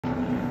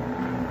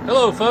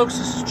Hello folks,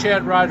 this is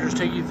Chad Rogers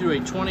taking you through a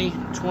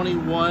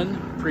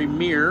 2021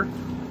 Premier.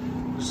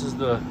 This is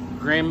the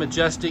Grand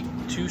Majestic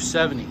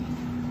 270.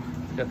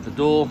 Got the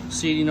dual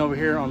seating over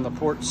here on the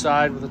port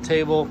side with a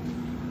table.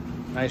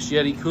 Nice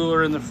Yeti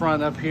cooler in the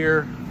front up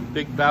here.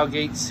 Big bow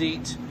gate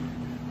seat.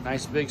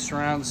 Nice big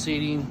surround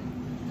seating.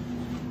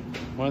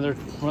 One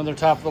of their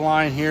top of the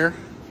line here.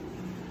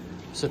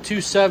 It's a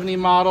 270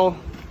 model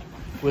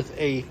with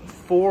a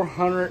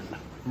 400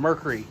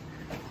 Mercury.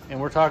 And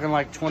we're talking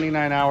like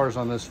 29 hours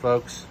on this,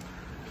 folks.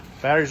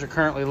 Batteries are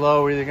currently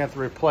low. We're either going to have to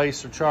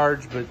replace or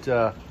charge,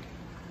 but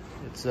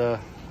it's a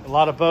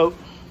lot of boat.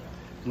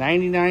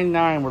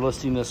 $99.9 we're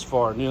listing this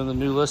for. The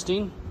new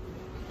listing.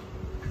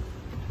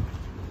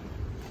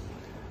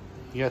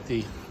 You got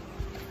the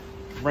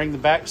bring the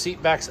back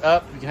seat backs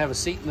up. You can have a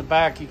seat in the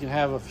back. You can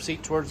have a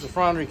seat towards the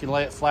front, or you can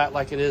lay it flat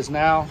like it is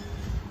now.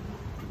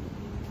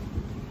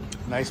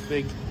 Nice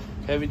big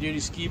heavy-duty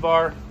ski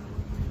bar.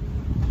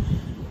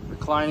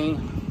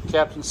 Reclining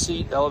captain's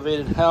seat,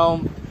 elevated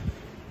helm,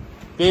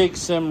 big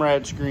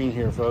Simrad screen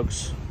here,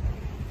 folks.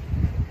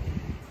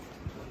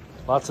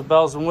 Lots of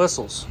bells and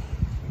whistles.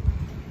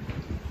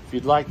 If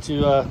you'd like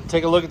to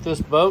take a look at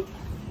this boat,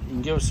 you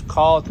can give us a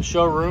call at the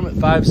showroom at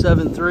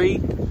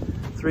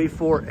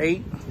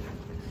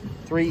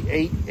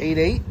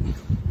 573-348-3888.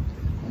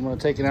 I'm going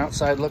to take an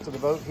outside look at the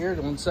boat here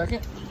in 1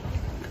 second.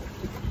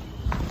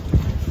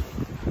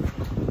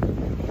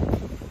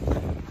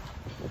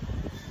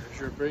 There's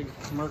your big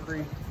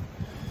Mercury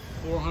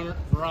 400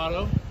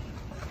 Verado.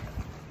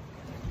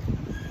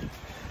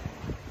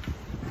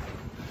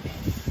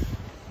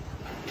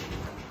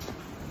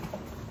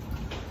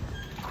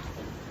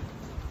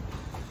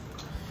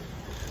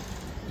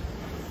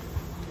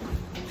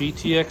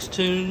 BTX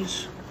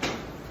tunes.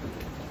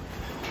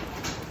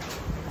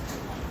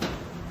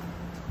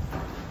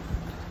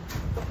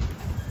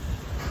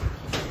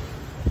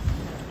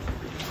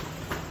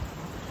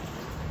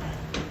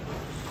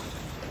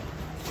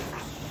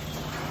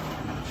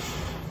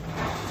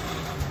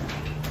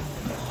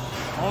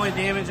 Only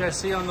damage I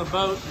see on the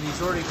boat, and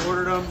he's already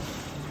ordered them,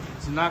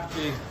 is to knock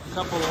the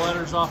couple of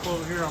letters off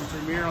over here on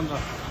Premier on the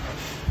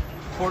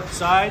port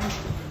side.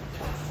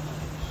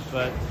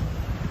 But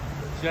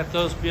he's got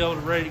those to be able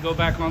to ready to go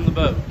back on the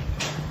boat.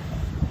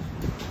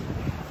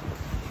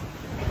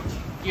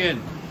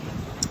 Again,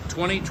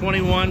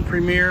 2021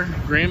 Premier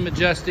Grand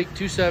Majestic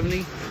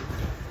 270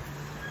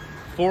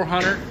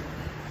 400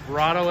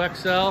 Verado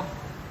XL.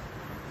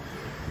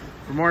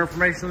 For more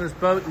information on this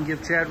boat, you can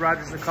give Chad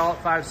Rogers a call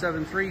at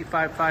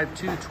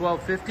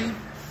 573-552-1250,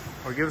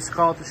 or give us a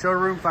call at the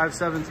showroom,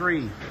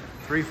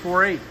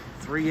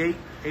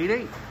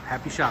 573-348-3888.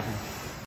 Happy shopping.